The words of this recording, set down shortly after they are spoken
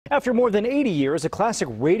After more than 80 years, a classic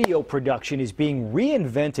radio production is being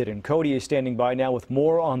reinvented, and Cody is standing by now with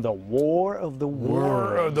more on the War of the Worlds.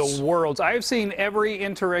 War of the Worlds. I've seen every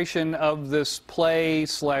iteration of this play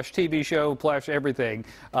slash TV show slash everything,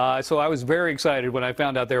 so I was very excited when I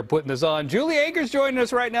found out they were putting this on. Julie Akers joining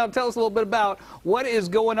us right now to tell us a little bit about what is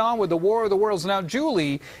going on with the War of the Worlds. Now,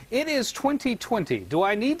 Julie, it is 2020. Do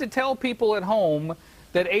I need to tell people at home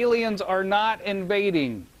that aliens are not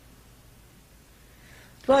invading?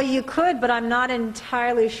 Well, you could, but I'm not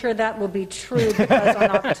entirely sure that will be true, because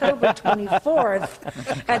on October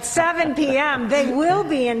 24th at 7 p.m. they will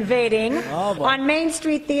be invading on Main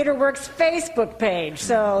Street Theater Works' Facebook page.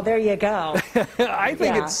 So there you go. I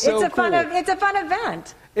think it's so cool. It's a fun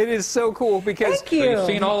event. It is so cool because Thank you. So you've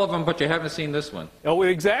seen all of them, but you haven't seen this one. Oh,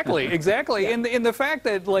 exactly, exactly. And the fact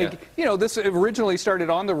that, you know, this originally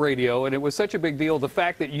started on the radio, and it was such a big deal. The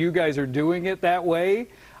fact that you guys are doing it that way,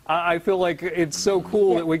 I feel like it's so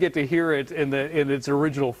cool that we get to hear it in its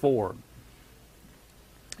original form.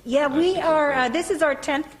 Yeah, we are. This is our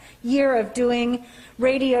 10th year of doing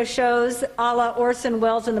radio shows a la Orson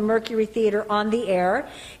Welles and the Mercury Theater on the air.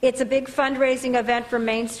 It's a big fundraising event for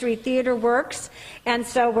Main Street Theater Works, and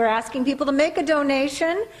so we're asking people to make a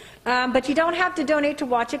donation, but you don't have to donate to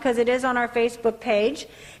watch it because it is on our Facebook page.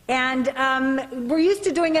 And we're used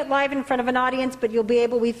to doing it live in front of an audience, but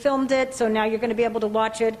we filmed it, so now you're going to be able to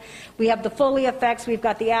watch it. We have the Foley effects, we've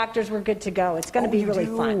got the actors, we're good to go. It's going to be really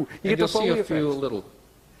fun. You'll see a few little...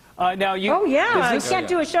 Now you, you can't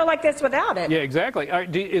do a show like this without it. Yeah, exactly.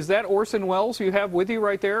 Is that Orson Welles you have with you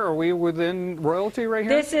right there? Are we within royalty right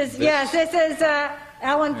here? This is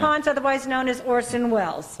Alan Ponce, otherwise known as Orson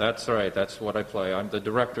Welles. That's right. That's what I play. I'm the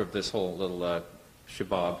director of this whole little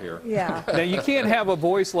shabab here. Yeah. Now, you can't have a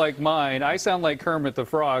voice like mine. I sound like Kermit the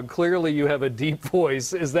Frog. Clearly, you have a deep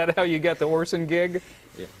voice. Is that how you got the Orson gig?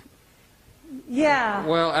 Yeah. Yeah.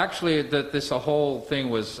 Well, actually, this whole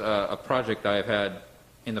thing was a project I've had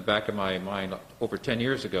in the back of my mind over 10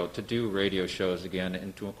 years ago to do radio shows again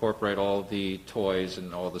and to incorporate all the toys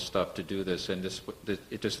and all the stuff to do this, and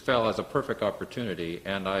it just fell as a perfect opportunity,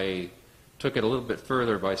 and I took it a little bit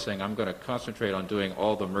further by saying I'm going to concentrate on doing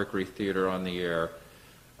all the Mercury Theater on the air,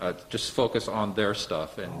 just focus on their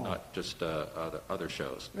stuff and not just other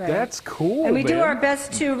shows. Right. That's cool. And we do our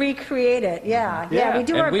best to recreate it. Yeah, we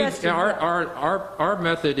do our best. Our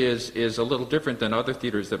method is a little different than other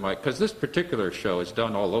theaters that might, because this particular show is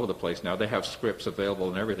done all over the place now. They have scripts available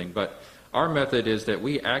and everything, but our method is that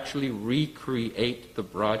we actually recreate the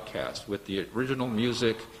broadcast with the original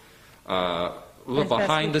music. Little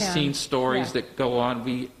behind-the-scenes stories that go on.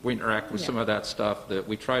 We interact with some of that stuff. That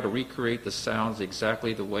we try to recreate the sounds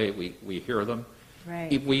exactly the way we hear them. Right.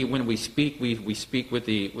 When we speak, we speak with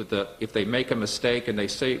the if they make a mistake and they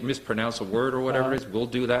mispronounce a word or whatever it is, we'll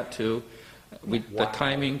do that too. The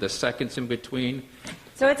timing, the seconds in between.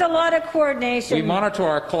 So it's a lot of coordination. We monitor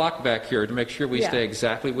our clock back here to make sure we stay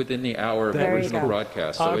exactly within the hour of the original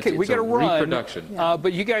broadcast. So okay, it's we got to run. Reproduction.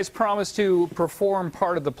 But you guys promised to perform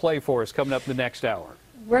part of the play for us coming up the next hour.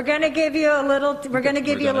 We're going to give you a little. We're going to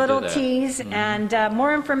give you a little tease, and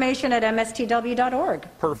more information at mstw.org.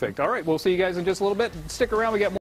 Perfect. All right, we'll see you guys in just a little bit. Stick around. We got more.